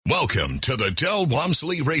Welcome to the Del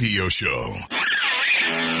Walmsley Radio Show.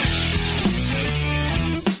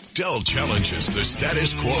 Del challenges the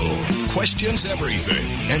status quo, questions everything,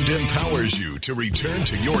 and empowers you to return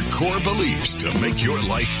to your core beliefs to make your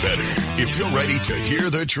life better. If you're ready to hear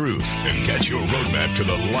the truth and get your roadmap to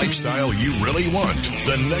the lifestyle you really want,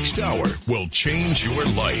 the next hour will change your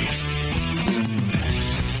life.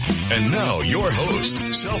 And now, your host,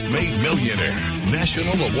 self-made millionaire,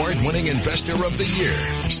 national award-winning investor of the year,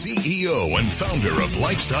 CEO and founder of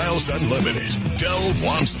Lifestyles Unlimited, Del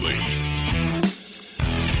Walmsley.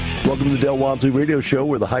 Welcome to the Del Walmsley Radio Show,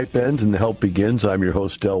 where the hype ends and the help begins. I'm your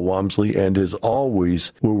host, Del Walmsley, and as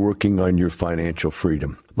always, we're working on your financial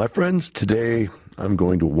freedom. My friends, today I'm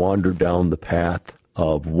going to wander down the path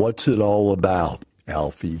of what's it all about,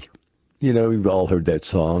 Alfie. You know, we've all heard that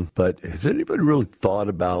song, but has anybody really thought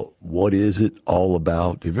about what is it all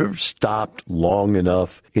about? Have you ever stopped long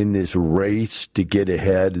enough in this race to get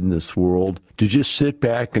ahead in this world to just sit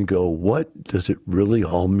back and go, what does it really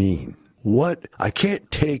all mean? What? I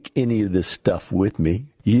can't take any of this stuff with me.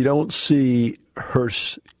 You don't see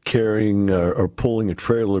hearse carrying or pulling a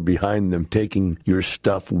trailer behind them, taking your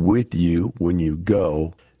stuff with you when you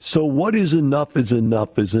go. So what is enough is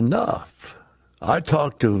enough is enough. I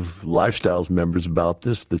talk to Lifestyles members about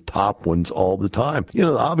this, the top ones, all the time. You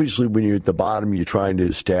know, obviously when you're at the bottom, you're trying to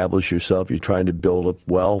establish yourself, you're trying to build up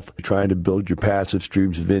wealth, you're trying to build your passive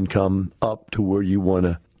streams of income up to where you want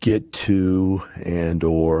to get to and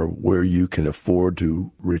or where you can afford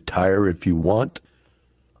to retire if you want.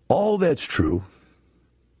 All that's true.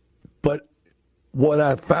 But what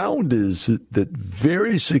I've found is that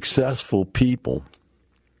very successful people,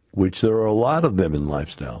 which there are a lot of them in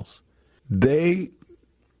Lifestyles, they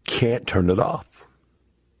can't turn it off.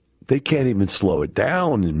 They can't even slow it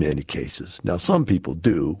down in many cases. Now, some people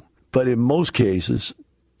do, but in most cases,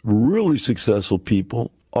 really successful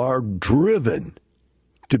people are driven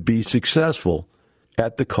to be successful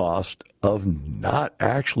at the cost of not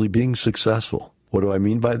actually being successful. What do I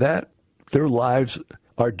mean by that? Their lives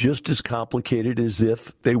are just as complicated as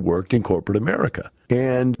if they worked in corporate America.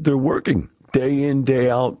 And they're working day in, day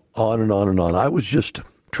out, on and on and on. I was just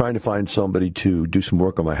trying to find somebody to do some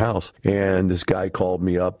work on my house. And this guy called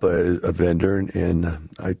me up, a vendor, and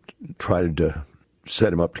I tried to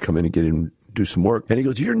set him up to come in and get him do some work. And he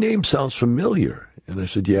goes, your name sounds familiar. And I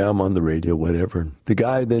said, yeah, I'm on the radio, whatever. The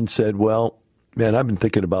guy then said, well, man, I've been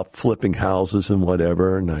thinking about flipping houses and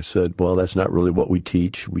whatever. And I said, well, that's not really what we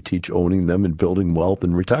teach. We teach owning them and building wealth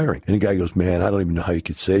and retiring. And the guy goes, man, I don't even know how you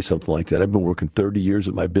could say something like that. I've been working 30 years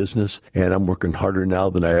at my business, and I'm working harder now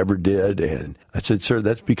than I ever did. And I said, sir,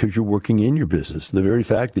 that's because you're working in your business. The very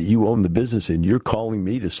fact that you own the business and you're calling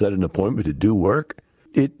me to set an appointment to do work,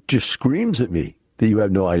 it just screams at me that you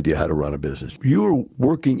have no idea how to run a business. You are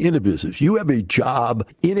working in a business. You have a job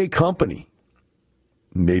in a company.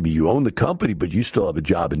 Maybe you own the company, but you still have a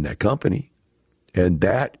job in that company. And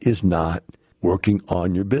that is not working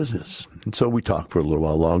on your business. And so we talked for a little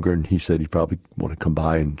while longer, and he said he'd probably want to come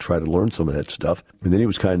by and try to learn some of that stuff. And then he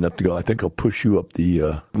was kind enough to go, I think I'll push you up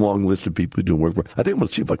the long list of people who do work for. I think I'm going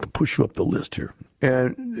to see if I can push you up the list here.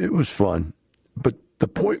 And it was fun. But the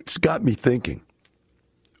points got me thinking.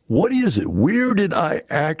 What is it? Where did I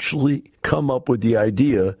actually come up with the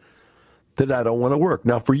idea that I don't want to work?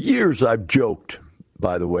 Now, for years, I've joked,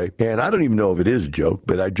 by the way, and I don't even know if it is a joke,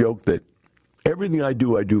 but I joke that everything I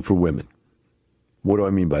do for women. What do I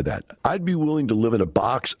mean by that? I'd be willing to live in a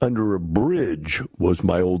box under a bridge was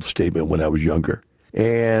my old statement when I was younger.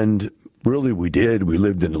 And really, we did. We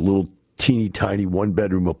lived in a little teeny tiny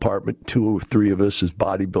one-bedroom apartment, 2 or 3 of us as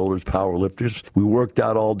bodybuilders, power lifters. We worked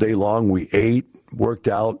out all day long. We ate, worked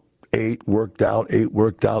out, ate, worked out, ate,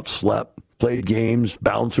 worked out, slept, played games,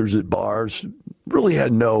 bouncers at bars. Really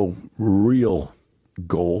had no real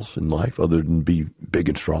goals in life other than be big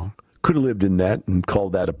and strong. Could have lived in that and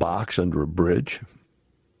called that a box under a bridge.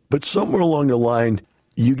 But somewhere along the line,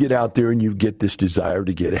 you get out there and you get this desire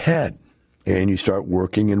to get ahead. And you start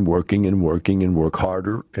working and working and working and work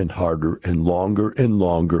harder and harder and longer and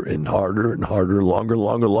longer and harder and harder,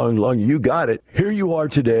 longer. You got it. Here you are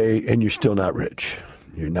today, and you're still not rich.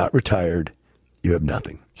 You're not retired. You have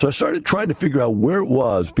nothing. So I started trying to figure out where it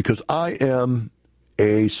was, because I am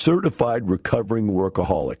a certified recovering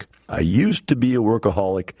workaholic. I used to be a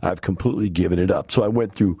workaholic. I've completely given it up. So I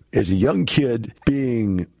went through, as a young kid,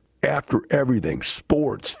 being after everything,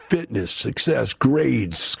 sports, fitness, success,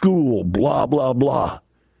 grades, school, blah, blah, blah.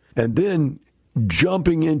 And then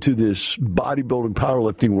jumping into this bodybuilding,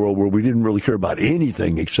 powerlifting world where we didn't really care about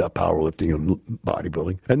anything except powerlifting and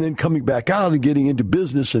bodybuilding. And then coming back out and getting into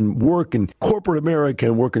business and work in corporate America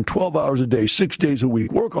and working 12 hours a day, 6 days a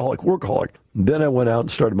week, workaholic. Then I went out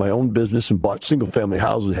and started my own business and bought single-family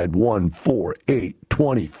houses, had 1, 4, 8,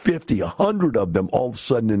 20, 50, 100 of them all of a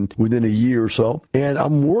sudden within a year or so. And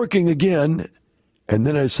I'm working again. And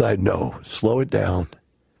then I decided, no, slow it down.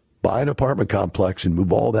 Buy an apartment complex and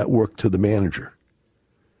move all that work to the manager.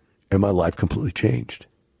 And my life completely changed.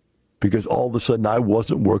 Because all of a sudden I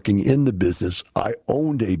wasn't working in the business. I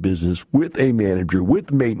owned a business with a manager,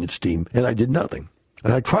 with a maintenance team, and I did nothing.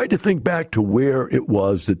 And I tried to think back to where it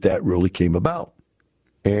was that really came about.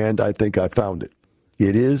 And I think I found it.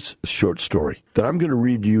 It is a short story that I'm going to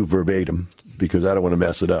read you verbatim because I don't want to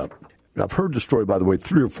mess it up. I've heard the story, by the way,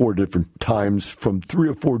 3 or 4 different times from 3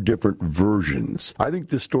 or 4 different versions. I think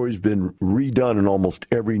this story's been redone in almost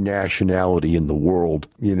every nationality in the world.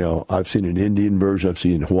 You know, I've seen an Indian version, I've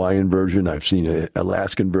seen a Hawaiian version, I've seen an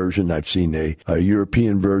Alaskan version, I've seen a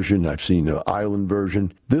European version, I've seen an island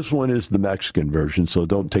version. This one is the Mexican version, so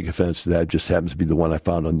don't take offense to that. It just happens to be the one I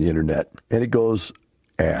found on the internet. And it goes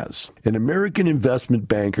as, an American investment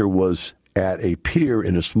banker was at a pier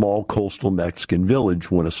in a small coastal Mexican village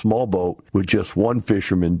when a small boat with just one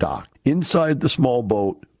fisherman docked. Inside the small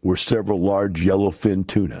boat were several large yellowfin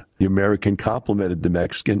tuna. The American complimented the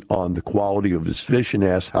Mexican on the quality of his fish and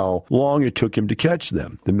asked how long it took him to catch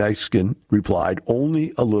them. The Mexican replied,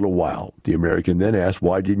 only a little while. The American then asked,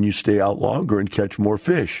 why didn't you stay out longer and catch more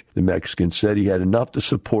fish? The Mexican said he had enough to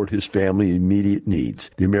support his family's immediate needs.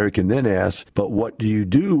 The American then asked, but what do you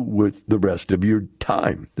do with the rest of your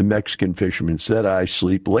time? The Mexican fisherman said, I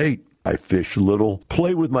sleep late. I fish little,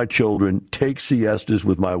 play with my children, take siestas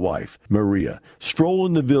with my wife, Maria, stroll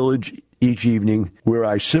in the village each evening where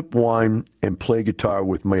I sip wine and play guitar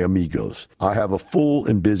with my amigos. I have a full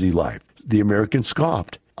and busy life. The American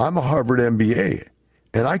scoffed. I'm a Harvard MBA,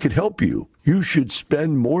 and I could help you. You should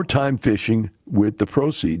spend more time fishing with the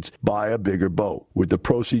proceeds. Buy a bigger boat. With the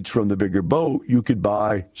proceeds from the bigger boat, you could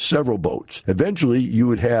buy several boats. Eventually, you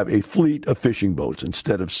would have a fleet of fishing boats.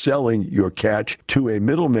 Instead of selling your catch to a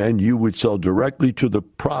middleman, you would sell directly to the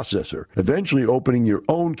processor, eventually opening your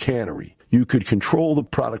own cannery. You could control the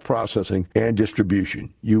product processing and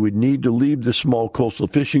distribution. You would need to leave the small coastal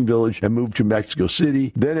fishing village and move to Mexico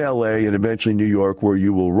City, then L.A., and eventually New York, where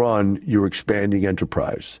you will run your expanding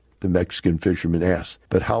enterprise. The Mexican fisherman asked,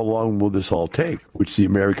 but how long will this all take? Which the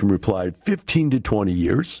American replied, 15 to 20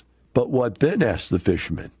 years. But what then? Asked the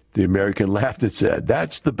fisherman. The American laughed and said,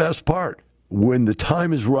 that's the best part. When the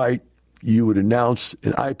time is right, you would announce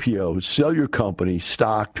an IPO, sell your company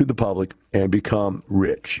stock to the public, and become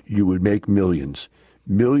rich. You would make millions.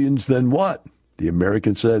 Millions, then what? The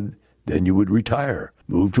American said, then you would retire,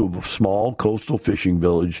 move to a small coastal fishing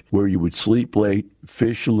village where you would sleep late,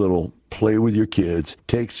 fish a little, play with your kids,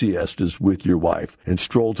 take siestas with your wife, and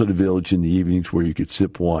stroll to the village in the evenings where you could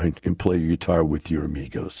sip wine and play your guitar with your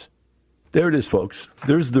amigos. There it is, folks.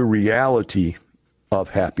 There's the reality of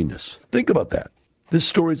happiness. Think about that. This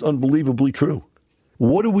story is unbelievably true.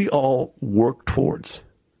 What do we all work towards?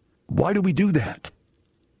 Why do we do that?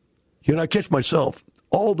 You know, I catch myself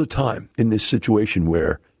all the time in this situation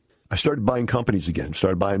where I started buying companies again,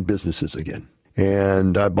 started buying businesses again.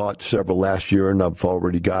 And I bought several last year, and I've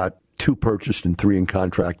already got 2 purchased and 3 in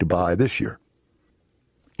contract to buy this year.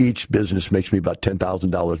 Each business makes me about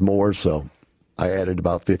 $10,000 more, so I added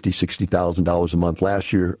about $50,000, $60,000 a month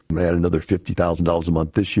last year. I'm going to add another $50,000 a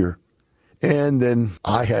month this year. And then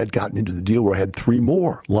I had gotten into the deal where I had 3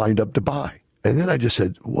 more lined up to buy. And then I just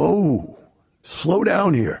said, whoa, slow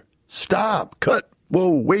down here. Stop, cut,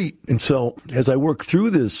 whoa, wait. And so as I work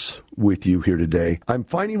through this with you here today, I'm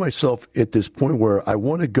finding myself at this point where I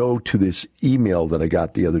want to go to this email that I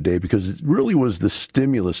got the other day because it really was the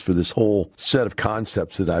stimulus for this whole set of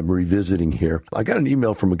concepts that I'm revisiting here. I got an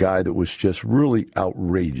email from a guy that was just really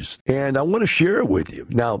outrageous, and I want to share it with you.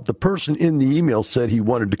 Now, the person in the email said he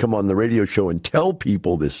wanted to come on the radio show and tell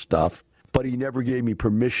people this stuff, but he never gave me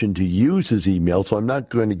permission to use his email, so I'm not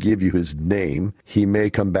going to give you his name. He may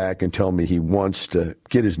come back and tell me he wants to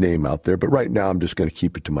get his name out there, but right now I'm just going to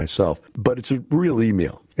keep it to myself. But it's a real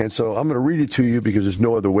email, and so I'm going to read it to you because there's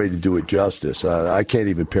no other way to do it justice. I can't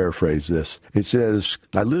even paraphrase this. It says,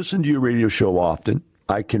 I listen to your radio show often.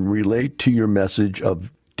 I can relate to your message of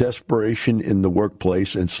desperation in the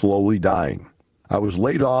workplace and slowly dying. I was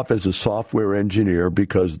laid off as a software engineer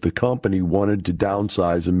because the company wanted to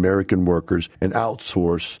downsize American workers and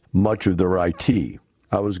outsource much of their IT.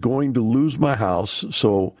 I was going to lose my house,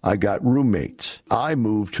 so I got roommates. I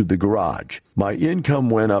moved to the garage. My income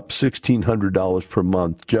went up $1,600 per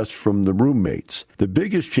month just from the roommates. The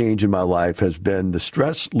biggest change in my life has been the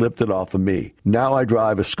stress lifted off of me. Now I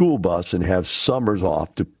drive a school bus and have summers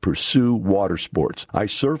off to pursue water sports. I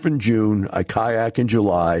surf in June, I kayak in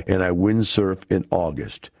July, and I windsurf in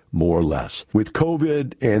August. More or less. With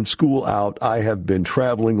COVID and school out, I have been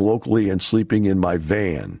traveling locally and sleeping in my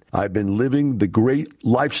van. I've been living the great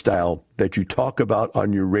lifestyle that you talk about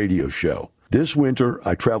on your radio show. This winter,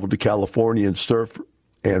 I traveled to California and surf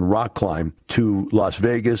and rock climb, to Las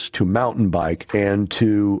Vegas, to mountain bike, and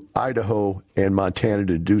to Idaho and Montana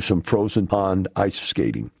to do some frozen pond ice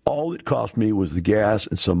skating. All it cost me was the gas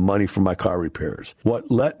and some money for my car repairs.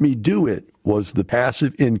 What let me do it was the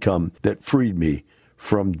passive income that freed me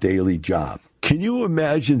from daily job. Can you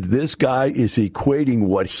imagine this guy is equating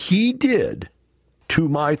what he did to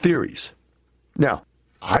my theories? Now,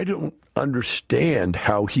 I don't understand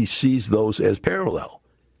how he sees those as parallel,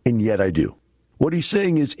 and yet I do. What he's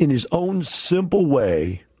saying is, in his own simple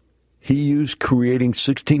way, he used creating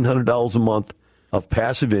 $1,600 a month of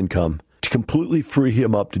passive income to completely free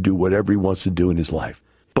him up to do whatever he wants to do in his life.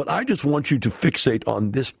 But I just want you to fixate on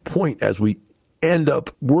this point as we end up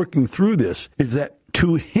working through this, is that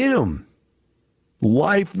to him,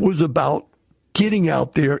 life was about getting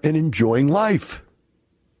out there and enjoying life.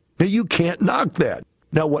 Now, you can't knock that.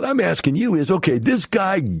 Now, what I'm asking you is, okay, this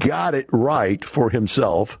guy got it right for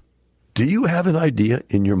himself. Do you have an idea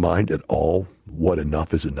in your mind at all what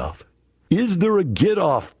enough is enough? Is there a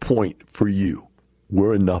get-off point for you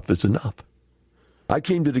where enough is enough? I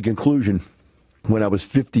came to the conclusion when I was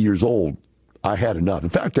 50 years old, I had enough. In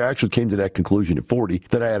fact, I actually came to that conclusion at 40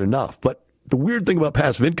 that I had enough. But the weird thing about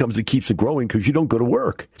passive income is it keeps it growing because you don't go to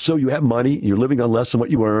work. So you have money, you're living on less than what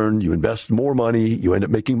you earn, you invest more money, you end up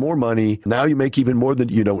making more money. Now you make even more than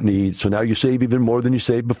you don't need. So now you save even more than you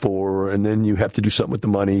saved before, and then you have to do something with the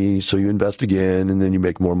money, so you invest again, and then you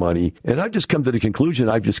make more money. And I've just come to the conclusion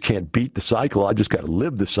I just can't beat the cycle. I just got to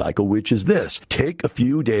live the cycle, which is this. Take a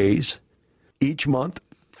few days each month,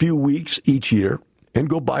 few weeks each year, and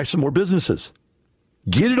go buy some more businesses.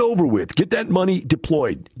 Get it over with. Get that money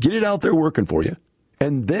deployed. Get it out there working for you.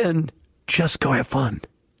 And then just go have fun.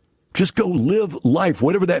 Just go live life,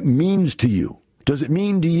 whatever that means to you. Does it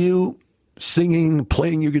mean to you singing,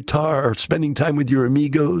 playing your guitar, spending time with your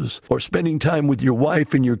amigos, or spending time with your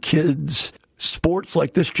wife and your kids? Sports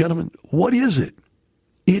like this gentleman? What is it?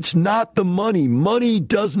 It's not the money. Money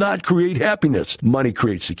does not create happiness. Money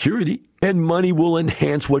creates security. And money will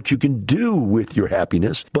enhance what you can do with your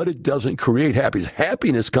happiness, but it doesn't create happiness.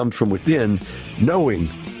 Happiness comes from within, knowing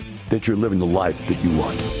that you're living the life that you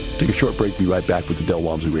want. Take a short break. Be right back with the Del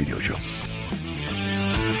Walmsley Radio Show.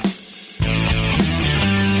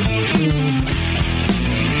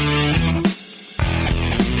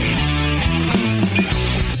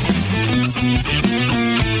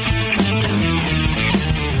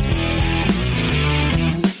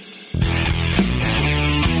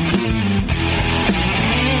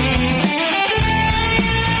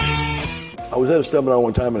 I was at a seminar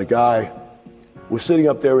one time and a guy was sitting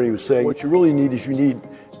up there and he was saying, what you really need is you need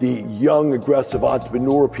the young, aggressive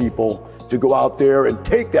entrepreneur people to go out there and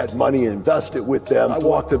take that money and invest it with them. I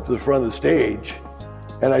walked up to the front of the stage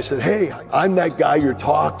and I said, hey, I'm that guy you're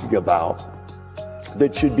talking about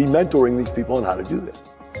that should be mentoring these people on how to do this.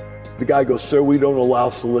 The guy goes, sir, we don't allow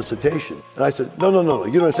solicitation. And I said, no,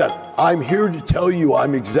 you don't understand. I'm here to tell you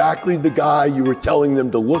I'm exactly the guy you were telling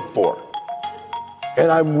them to look for. And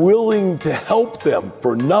I'm willing to help them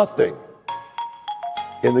for nothing.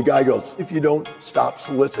 And the guy goes, if you don't stop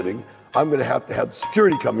soliciting, I'm going to have the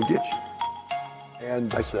security come and get you.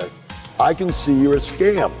 And I said, I can see you're a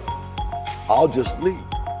scam. I'll just leave.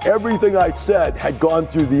 Everything I said had gone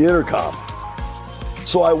through the intercom.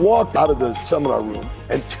 So I walked out of the seminar room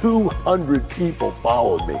and 200 people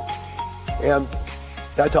followed me. And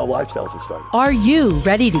that's how Lifestyles was started. Are you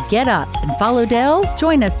ready to get up and follow Del?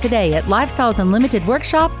 Join us today at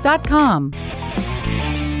lifestylesunlimitedworkshop.com.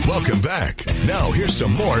 Welcome back. Now here's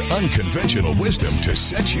some more unconventional wisdom to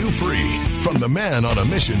set you free from the man on a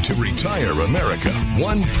mission to retire America,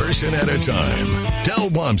 one person at a time, Del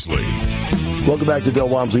Walmsley. Welcome back to Del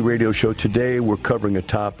Walmsley Radio Show. Today we're covering a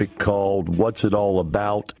topic called What's It All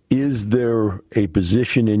About? Is there a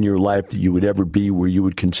position in your life that you would ever be where you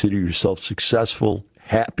would consider yourself successful,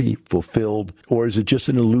 happy, fulfilled, or is it just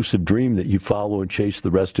an elusive dream that you follow and chase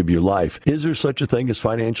the rest of your life? Is there such a thing as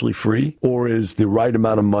financially free, or is the right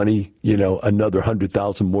amount of money, another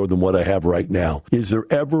 100,000 more than what I have right now? Is there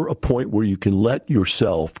ever a point where you can you let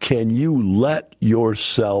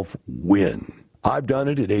yourself win? I've done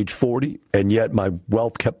it at age 40, and yet my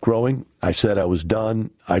wealth kept growing. I said I was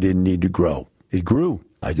done. I didn't need to grow. It grew.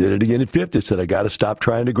 I did it again at 50. I said, I got to stop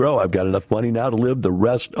trying to grow. I've got enough money now to live the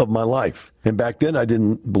rest of my life. And back then, I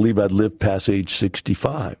didn't believe I'd live past age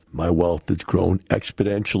 65. My wealth has grown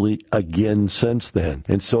exponentially again since then.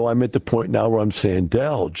 And so I'm at the point now where I'm saying,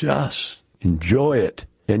 Del, just enjoy it.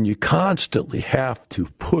 And you constantly have to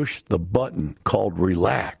push the button called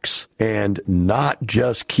relax and not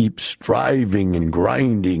just keep striving and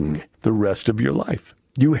grinding the rest of your life.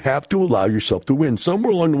 You have to allow yourself to win.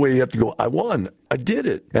 Somewhere along the way, you have to go, I won. I did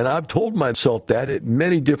it. And I've told myself that at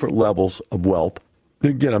many different levels of wealth.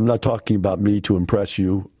 Again, I'm not talking about me to impress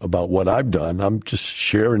you about what I've done. I'm just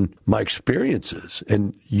sharing my experiences.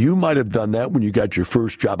 And you might have done that when you got your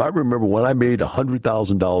first job. I remember when I made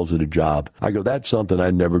 $100,000 at a job. I go, that's something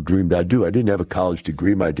I never dreamed I'd do. I didn't have a college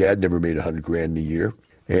degree. My dad never made $100,000 a year.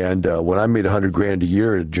 And when I made $100,000 a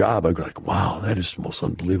year at a job, I go like, wow, that is the most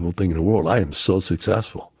unbelievable thing in the world. I am so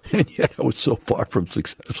successful. And yet I was so far from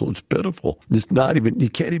successful. It's pitiful. It's not even, you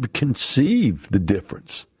can't even conceive the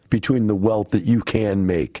difference between the wealth that you can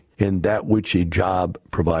make and that which a job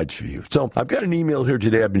provides for you. So I've got an email here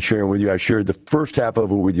today I've been sharing with you. I shared the first half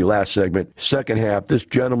of it with you last segment. Second half, this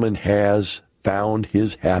gentleman has found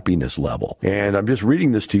his happiness level. And I'm just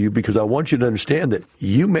reading this to you because I want you to understand that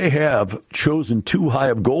you may have chosen too high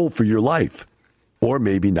of goal for your life, or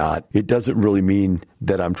maybe not. It doesn't really mean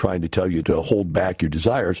that I'm trying to tell you to hold back your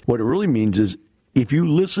desires. What it really means is if you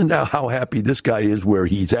listen to how happy this guy is where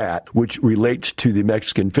he's at, which relates to the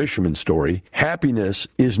Mexican fisherman story, happiness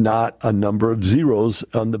is not a number of zeros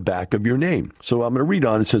on the back of your name. So I'm going to read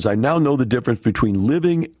on. It says, I now know the difference between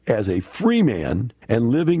living as a free man and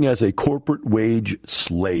living as a corporate wage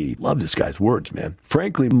slave. Love this guy's words, man.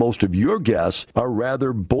 Frankly, most of your guests are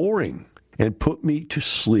rather boring and put me to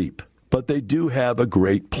sleep. But they do have a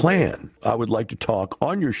great plan. I would like to talk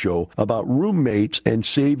on your show about roommates and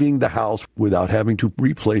saving the house without having to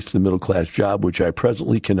replace the middle-class job, which I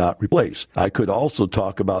presently cannot replace. I could also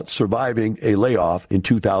talk about surviving a layoff in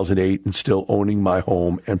 2008 and still owning my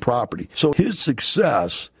home and property. So his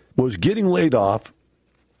success was getting laid off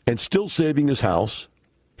and still saving his house.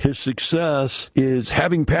 His success is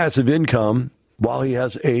having passive income while he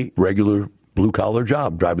has a regular blue-collar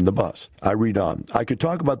job, driving the bus. I read on. I could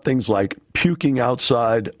talk about things like puking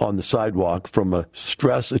outside on the sidewalk from a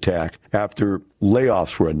stress attack after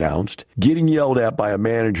layoffs were announced, getting yelled at by a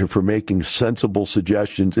manager for making sensible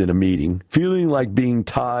suggestions in a meeting, feeling like being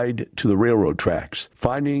tied to the railroad tracks,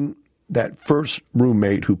 finding that first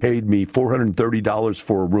roommate who paid me $430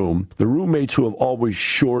 for a room, the roommates who have always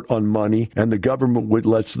short on money, and the government would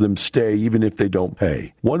let them stay even if they don't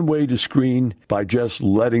pay. One way to screen by just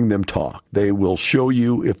letting them talk. They will show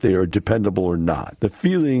you if they are dependable or not. The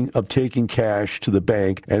feeling of taking cash to the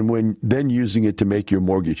bank and then using it to make your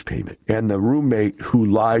mortgage payment. And the roommate who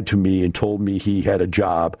lied to me and told me he had a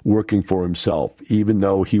job working for himself, even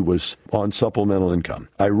though he was on supplemental income.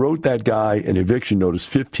 I wrote that guy an eviction notice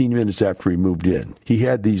 15 minutes after he moved in. He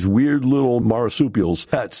had these weird little marsupials,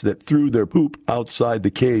 pets, that threw their poop outside the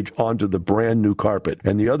cage onto the brand new carpet,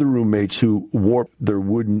 and the other roommates who warped their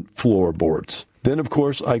wooden floorboards. Then, of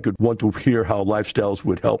course, I could want to hear how Lifestyles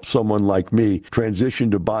would help someone like me transition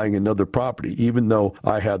to buying another property, even though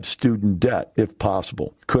I have student debt, if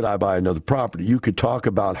possible. Could I buy another property? You could talk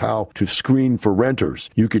about how to screen for renters.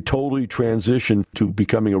 You could totally transition to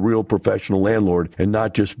becoming a real professional landlord and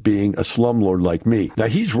not just being a slumlord like me. Now,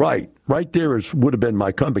 he's right. Right there would have been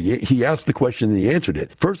my company. He asked the question and he answered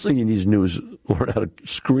it. First thing he needs to do is learn how to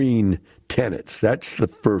screen tenants. That's the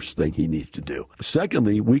first thing he needs to do.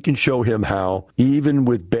 Secondly, we can show him how, even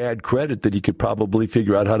with bad credit, that he could probably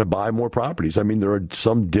figure out how to buy more properties. I mean, there are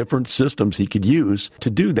some different systems he could use to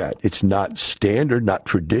do that. It's not standard, not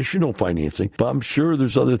traditional financing, but I'm sure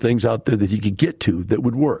there's other things out there that he could get to that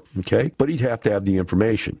would work, okay? But he'd have to have the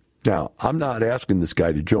information. Now, I'm not asking this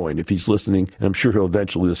guy to join. If he's listening, and I'm sure he'll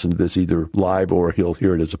eventually listen to this either live or he'll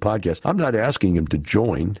hear it as a podcast, I'm not asking him to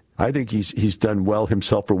join. I think he's done well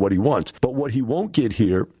himself for what he wants. But what he won't get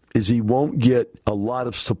here is he won't get a lot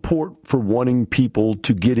of support for wanting people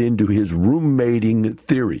to get into his roommating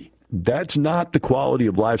theory. That's not the quality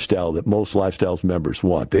of lifestyle that most Lifestyles members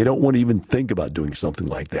want. They don't want to even think about doing something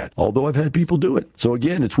like that, although I've had people do it. So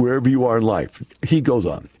again, it's wherever you are in life. He goes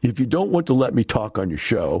on. If you don't want to let me talk on your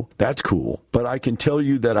show, that's cool. But I can tell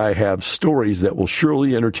you that I have stories that will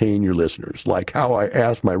surely entertain your listeners, like how I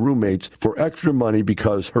asked my roommates for extra money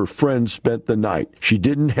because her friend spent the night. She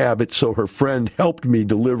didn't have it, so her friend helped me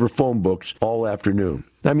deliver phone books all afternoon.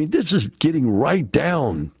 I mean, this is getting right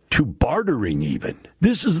down to bartering even.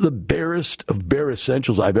 This is the barest of bare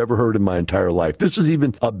essentials I've ever heard in my entire life. This is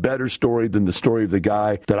even a better story than the story of the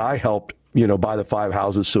guy that I helped buy the 5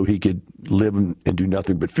 houses so he could live and do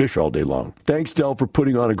nothing but fish all day long. Thanks, Del, for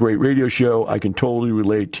putting on a great radio show. I can totally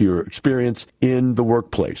relate to your experience in the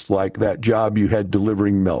workplace, like that job you had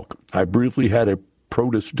delivering milk. I briefly had a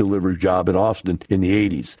produce delivery job in Austin in the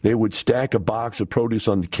 80s. They would stack a box of produce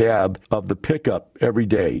on the cab of the pickup every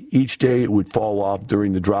day. Each day it would fall off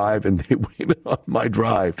during the drive, and they wave it on my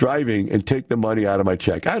driving and take the money out of my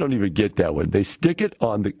check. I don't even get that one. They stick it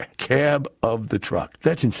on the cab of the truck.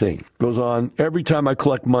 That's insane. Goes on, every time I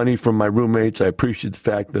collect money from my roommates, I appreciate the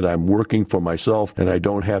fact that I'm working for myself and I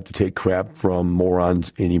don't have to take crap from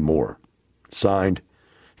morons anymore. Signed,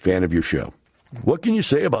 fan of your show. What can you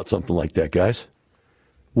say about something like that, guys?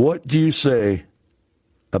 What do you say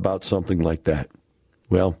about something like that?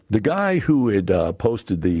 Well, the guy who had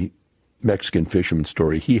posted the Mexican fisherman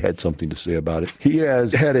story, he had something to say about it. He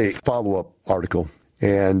has had a follow-up article,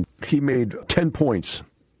 and he made 10 points,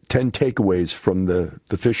 10 takeaways from the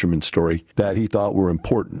fisherman story that he thought were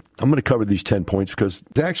important. I'm going to cover these 10 points because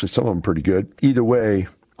actually some of them are pretty good. Either way,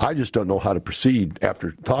 I just don't know how to proceed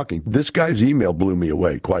after talking. This guy's email blew me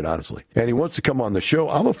away, quite honestly. And he wants to come on the show.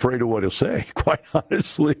 I'm afraid of what he'll say, quite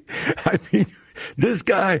honestly. I mean, this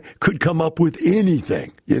guy could come up with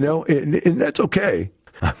anything, and that's okay.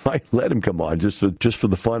 I might let him come on just for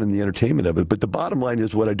the fun and the entertainment of it. But the bottom line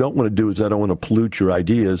is what I don't want to do is I don't want to pollute your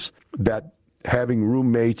ideas that having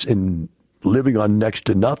roommates and living on next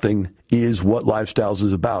to nothing is what Lifestyles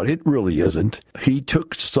is about. It really isn't. He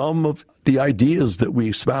took some of the ideas that we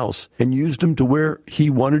espouse and used them to where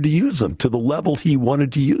he wanted to use them, to the level he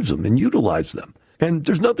wanted to use them and utilize them. And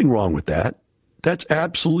there's nothing wrong with that. That's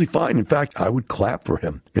absolutely fine. In fact, I would clap for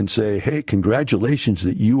him and say, hey, congratulations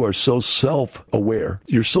that you are so self-aware.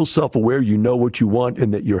 You're so self-aware, you know what you want,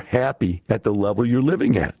 and that you're happy at the level you're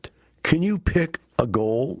living at. Can you pick a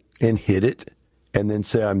goal and hit it and then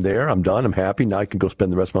say, I'm there, I'm done, I'm happy, now I can go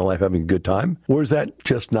spend the rest of my life having a good time? Or is that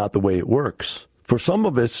just not the way it works? For some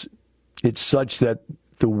of us, it's such that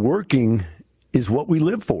the working is what we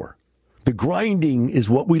live for. The grinding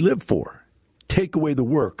is what we live for. Take away the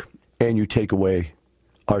work, and you take away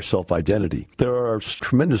our self-identity. There are a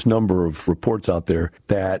tremendous number of reports out there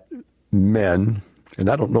that men, and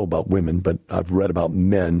I don't know about women, but I've read about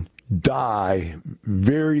men, die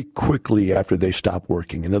very quickly after they stop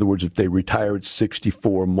working. In other words, if they retire at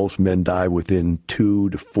 64, most men die within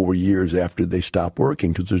 2 to 4 years after they stop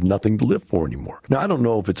working because there's nothing to live for anymore. Now, I don't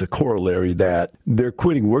know if it's a corollary that they're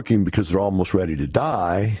quitting working because they're almost ready to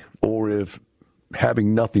die, or if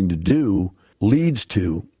having nothing to do leads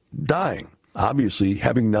to dying. Obviously,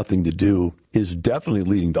 having nothing to do is definitely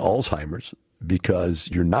leading to Alzheimer's, because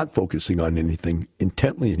you're not focusing on anything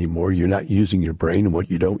intently anymore. You're not using your brain, and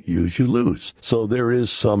what you don't use, you lose. So there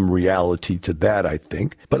is some reality to that, I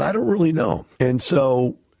think, but I don't really know. And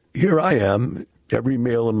so here I am. Every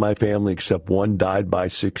male in my family except one died by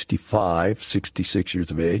 66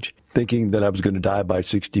 years of age, thinking that I was going to die by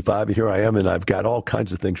 65. And here I am, and I've got all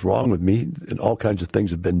kinds of things wrong with me, and all kinds of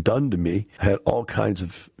things have been done to me. I had all kinds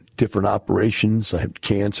of different operations. I had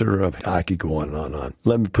cancer. I could go on and on and on.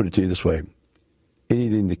 Let me put it to you this way.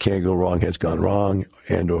 Anything that can go wrong has gone wrong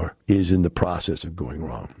and or is in the process of going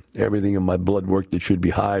wrong. Everything in my blood work that should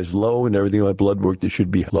be high is low, and everything in my blood work that should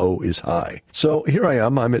be low is high. So here I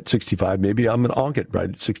am. I'm at 65. Maybe I'm an August right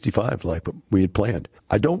at 65 like we had planned.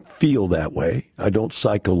 I don't feel that way. I don't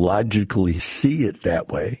psychologically see it that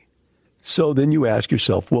way. So then you ask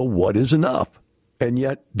yourself, well, what is enough? And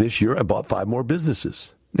yet this year I bought 5 more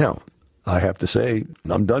businesses. Now, I have to say,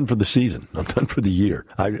 I'm done for the season. I'm done for the year.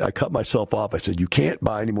 I cut myself off. I said, you can't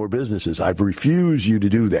buy any more businesses. I've refused you to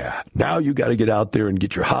do that. Now you got to get out there and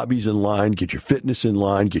get your hobbies in line, get your fitness in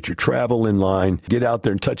line, get your travel in line, get out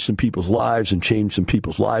there and touch some people's lives and change some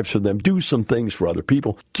people's lives for them. Do some things for other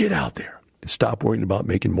people. Get out there and stop worrying about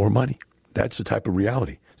making more money. That's the type of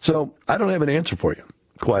reality. So I don't have an answer for you.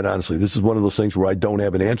 Quite honestly, this is one of those things where I don't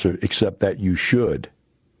have an answer, except that you should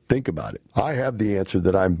think about it. I have the answer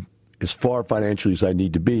that I'm as far financially as I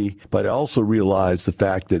need to be, but I also realize the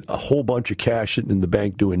fact that a whole bunch of cash sitting in the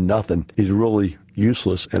bank doing nothing is really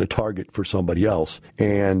useless and a target for somebody else.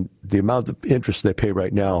 And the amount of interest they pay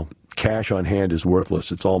right now cash on hand is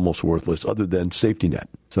worthless. It's almost worthless other than safety net.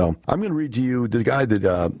 So I'm going to read to you, the guy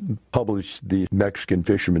that published the Mexican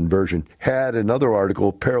Fisherman version had another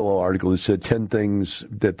article, parallel article, that said 10 things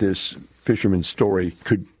that this fisherman's story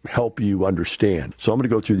could help you understand. So I'm going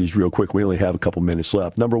to go through these real quick. We only have a couple minutes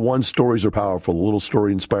left. Number one, stories are powerful. A little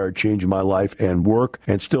story inspired change in my life and work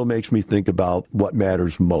and still makes me think about what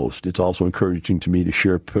matters most. It's also encouraging to me to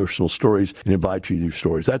share personal stories and invite you to your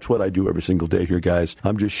stories. That's what I do every single day here, guys.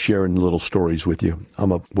 I'm just sharing little stories with you.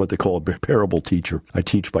 I'm what they call a parable teacher. I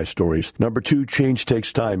teach by stories. Number two, change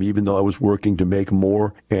takes time. Even though I was working to make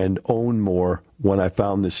more and own more, when I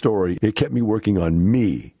found this story, it kept me working on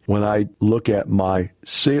me. When I look at my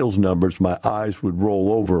sales numbers, my eyes would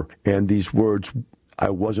roll over, and these words, I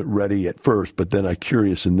wasn't ready at first, but then I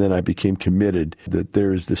curious, and then I became committed that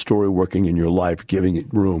there's the story working in your life, giving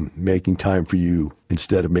it room, making time for you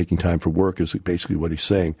instead of making time for work is basically what he's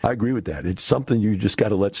saying. I agree with that. It's something you just got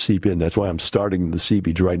to let seep in. That's why I'm starting the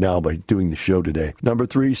seepage right now by doing the show today. Number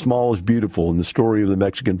three, small is beautiful. In the story of the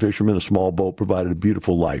Mexican fisherman, a small boat provided a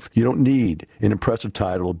beautiful life. You don't need an impressive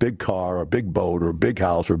title, a big car, a big boat, or a big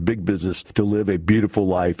house, or a big business to live a beautiful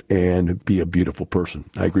life and be a beautiful person.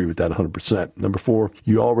 I agree with that 100%. Number four,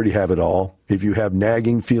 you already have it all. If you have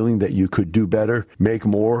nagging feeling that you could do better, make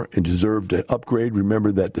more, and deserve to upgrade,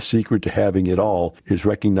 remember that the secret to having it all is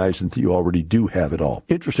recognizing that you already do have it all.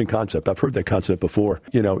 Interesting concept. I've heard that concept before.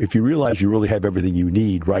 You know, if you realize you really have everything you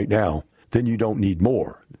need right now, then you don't need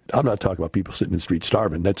more. I'm not talking about people sitting in the street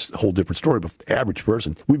starving. That's a whole different story. But the average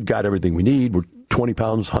person, we've got everything we need. We're 20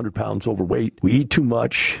 pounds, 100 pounds overweight. We eat too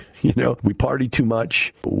much. We party too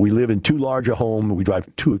much. We live in too large a home. We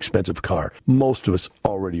drive too expensive a car. Most of us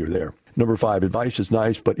already are there. Number five, advice is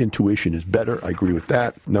nice, but intuition is better. I agree with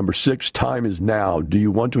that. Number six, time is now. Do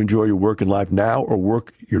you want to enjoy your work and life now or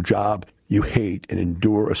work your job you hate and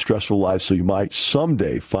endure a stressful life so you might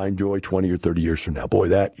someday find joy 20 or 30 years from now? Boy,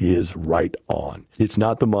 that is right on. It's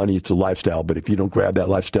not the money, it's a lifestyle. But if you don't grab that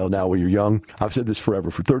lifestyle now when you're young, I've said this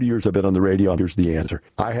forever. For 30 years I've been on the radio. Here's the answer.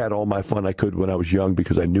 I had all my fun I could when I was young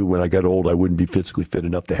because I knew when I got old I wouldn't be physically fit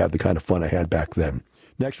enough to have the kind of fun I had back then.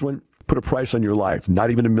 Next one. Put a price on your life. Not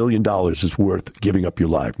even $1 million is worth giving up your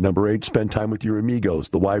life. Number eight, spend time with your amigos.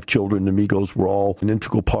 The wife, children, amigos were all an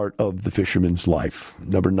integral part of the fisherman's life.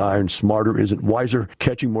 Number nine, smarter isn't wiser.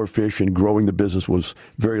 Catching more fish and growing the business was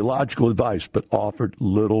very logical advice, but offered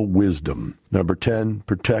little wisdom. Number 10,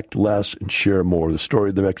 protect less and share more. The story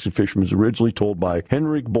of the Mexican fisherman is originally told by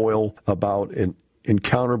Henrik Boyle about an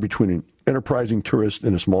encounter between an enterprising tourist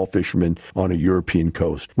and a small fisherman on a European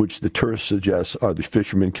coast, which the tourist suggests the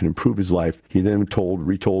fisherman can improve his life. He then told,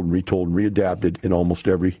 retold, and readapted in almost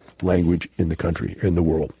every language in the country, in the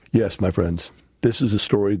world. Yes, my friends, this is a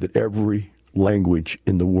story that every language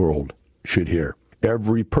in the world should hear.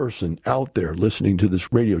 Every person out there listening to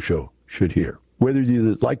this radio show should hear. Whether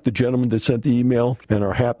you like the gentleman that sent the email and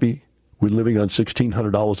are happy with living on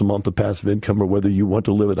 $1,600 a month of passive income, or whether you want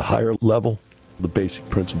to live at a higher level, the basic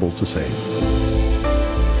principle is the same.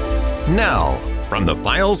 Now, from the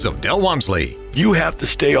files of Del Walmsley. You have to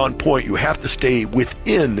stay on point. You have to stay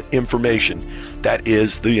within information. That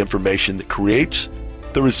is the information that creates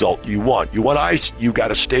the result you want. You want ice, you got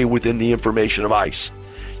to stay within the information of ice.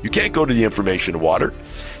 You can't go to the information of water.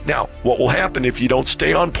 Now, what will happen if you don't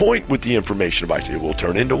stay on point with the information of ice? It will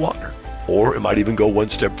turn into water. Or it might even go one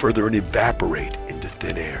step further and evaporate into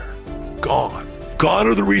thin air. Gone. Gone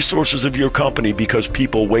are the resources of your company because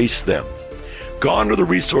people waste them. Gone are the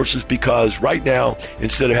resources because right now,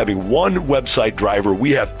 instead of having one website driver, we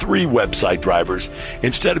have 3 website drivers.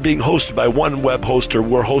 Instead of being hosted by one web hoster,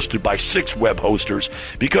 we're hosted by 6 web hosters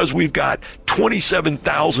because we've got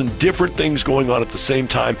 27,000 different things going on at the same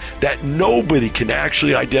time that nobody can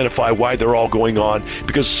actually identify why they're all going on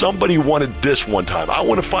because somebody wanted this one time. I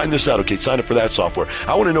want to find this out. Okay, sign up for that software.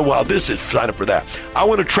 I want to know how this is. Sign up for that. I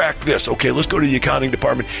want to track this. Okay, let's go to the accounting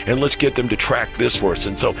department and let's get them to track this for us.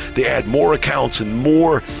 And so they add more accounts and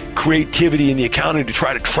more creativity in the accounting to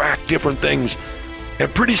try to track different things.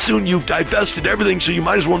 And pretty soon you've divested everything, so you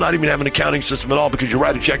might as well not even have an accounting system at all because you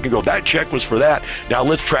write a check and go, that check was for that. Now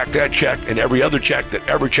let's track that check and every other check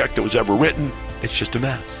that was ever written. It's just a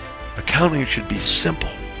mess. Accounting should be simple,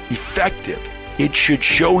 effective. It should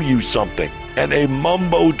show you something. And a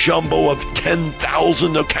mumbo jumbo of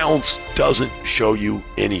 10,000 accounts doesn't show you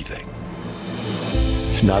anything.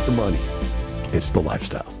 It's not the money. It's the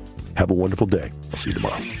lifestyle. Have a wonderful day. I'll see you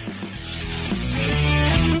tomorrow.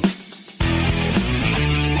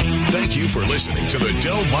 Thank you for listening to the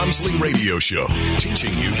Del Walmsley Radio Show,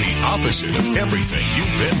 teaching you the opposite of everything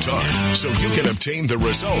you've been taught so you can obtain the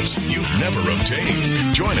results you've never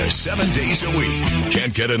obtained. Join us 7 days a week.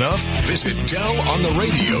 Can't get enough? Visit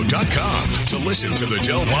DelOnTheRadio.com to listen to the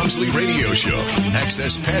Del Walmsley Radio Show,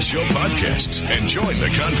 access past show podcasts, and join the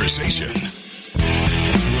conversation.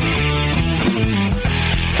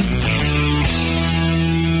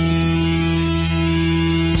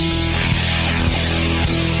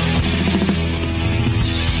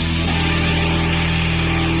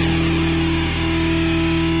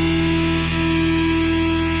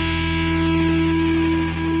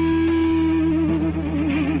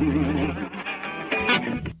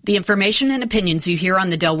 The information and opinions you hear on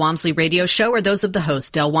the Del Walmsley Radio Show are those of the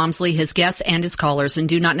host, Del Walmsley, his guests, and his callers, and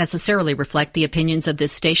do not necessarily reflect the opinions of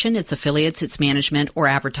this station, its affiliates, its management, or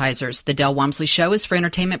advertisers. The Del Walmsley Show is for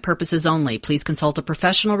entertainment purposes only. Please consult a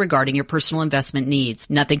professional regarding your personal investment needs.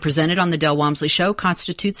 Nothing presented on the Del Walmsley Show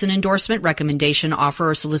constitutes an endorsement, recommendation, offer,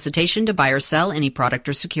 or solicitation to buy or sell any product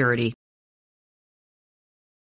or security.